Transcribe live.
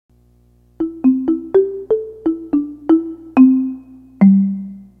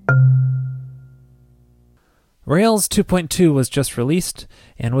Rails 2.2 was just released,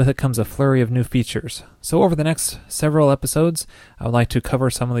 and with it comes a flurry of new features. So over the next several episodes, I would like to cover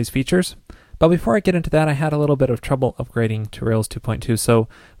some of these features. But before I get into that, I had a little bit of trouble upgrading to Rails 2.2, so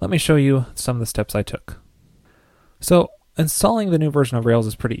let me show you some of the steps I took. So installing the new version of Rails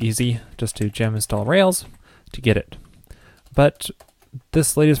is pretty easy. Just do gem install Rails to get it. But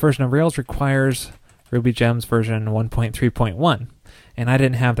this latest version of Rails requires RubyGems version 1.3.1, and I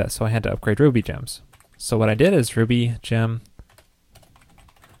didn't have that, so I had to upgrade RubyGems. So what I did is Ruby gem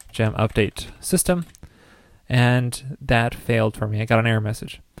update system, and that failed for me. I got an error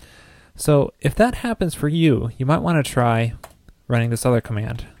message. So if that happens for you, you might want to try running this other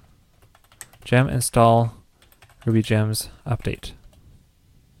command, gem install RubyGems update.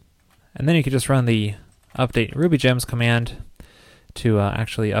 And then you could just run the update RubyGems command to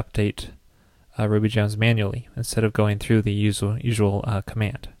actually update RubyGems manually instead of going through the usual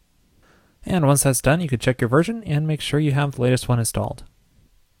command. And once that's done, you can check your version and make sure you have the latest one installed.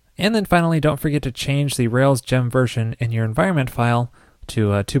 And then finally, don't forget to change the Rails gem version in your environment file to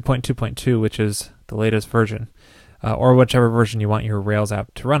 2.2.2, which is the latest version, or whichever version you want your Rails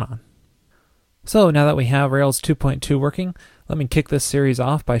app to run on. So now that we have Rails 2.2 working, let me kick this series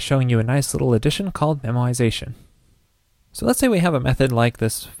off by showing you a nice little addition called memoization. So let's say we have a method like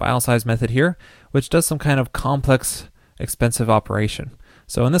this file size method here, which does some kind of complex, expensive operation.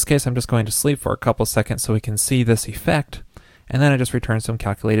 So in this case, I'm just going to sleep for a couple seconds so we can see this effect, and then I just return some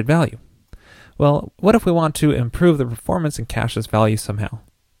calculated value. Well, what if we want to improve the performance and cache this value somehow?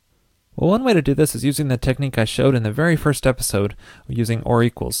 Well, one way to do this is using the technique I showed in the very first episode, using or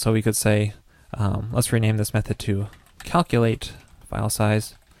equals. So we could say, let's rename this method to calculate file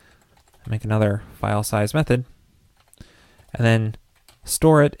size, and make another file size method, and then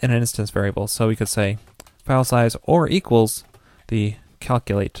store it in an instance variable. So we could say file size or equals the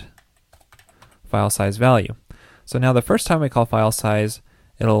calculate file size value. So now the first time we call file size,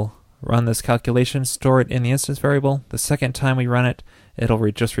 it'll run this calculation, store it in the instance variable. The second time we run it,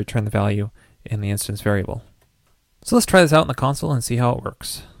 it'll just return the value in the instance variable. So let's try this out in the console and see how it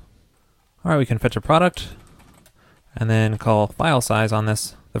works. All right, we can fetch a product and then call file size on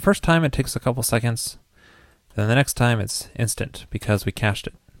this. The first time it takes a couple seconds, then the next time it's instant because we cached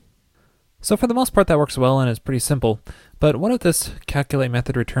it. So for the most part that works well and is pretty simple, but what if this calculate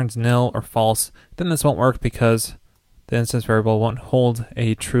method returns nil or false? Then this won't work because the instance variable won't hold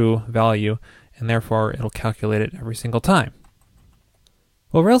a true value, and therefore it'll calculate it every single time.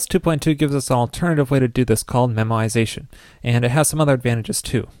 Well, Rails 2.2 gives us an alternative way to do this called memoization, and it has some other advantages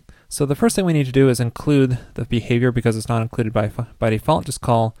too. So the first thing we need to do is include the behavior because it's not included by default. Just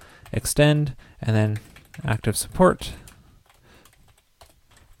call extend and then active support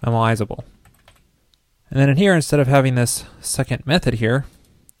memoizable. And then in here, instead of having this second method here,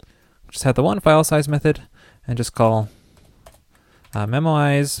 just have the one file size method and just call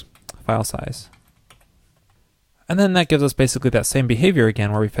memoize file size. And then that gives us basically that same behavior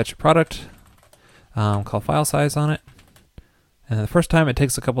again where we fetch a product, call file size on it. And the first time it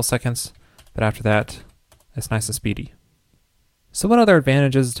takes a couple seconds, but after that, it's nice and speedy. So what other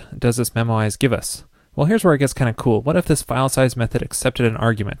advantages does this memoize give us? Well, here's where it gets kind of cool. What if this file size method accepted an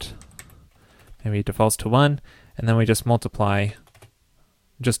argument? Maybe it defaults to 1, and then we just multiply,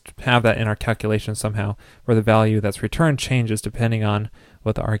 just have that in our calculation somehow, where the value that's returned changes depending on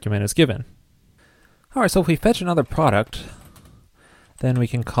what the argument is given. All right, so if we fetch another product, then we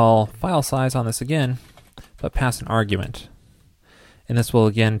can call file size on this again, but pass an argument. And this will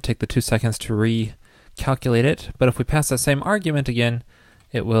again take the 2 seconds to recalculate it, but if we pass that same argument again,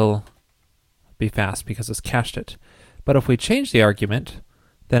 it will be fast because it's cached it. But if we change the argument,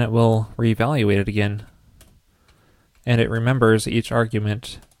 then it will reevaluate it again, and it remembers each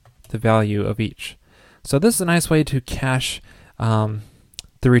argument, the value of each. So this is a nice way to cache the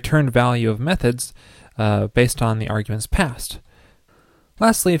returned value of methods based on the arguments passed.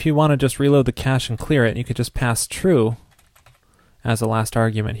 Lastly, if you want to just reload the cache and clear it, you could just pass true as the last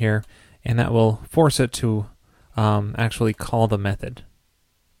argument here, and that will force it to actually call the method.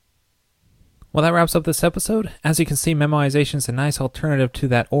 Well, that wraps up this episode. As you can see, memoization is a nice alternative to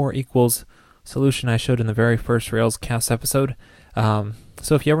that or equals solution I showed in the very first Railscast episode.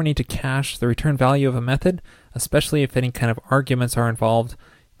 So if you ever need to cache the return value of a method, especially if any kind of arguments are involved,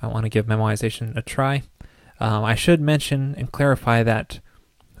 you might want to give memoization a try. I should mention and clarify that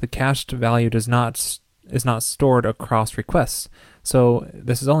the cached value is not stored across requests. So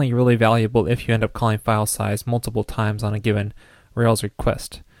this is only really valuable if you end up calling file size multiple times on a given Rails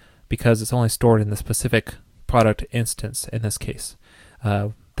request, because it's only stored in the specific product instance in this case.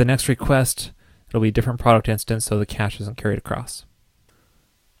 The next request, it'll be a different product instance, so the cache isn't carried across.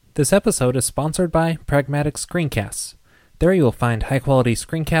 This episode is sponsored by Pragmatic Screencasts. There you will find high-quality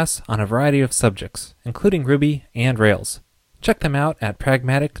screencasts on a variety of subjects, including Ruby and Rails. Check them out at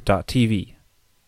pragmatic.tv.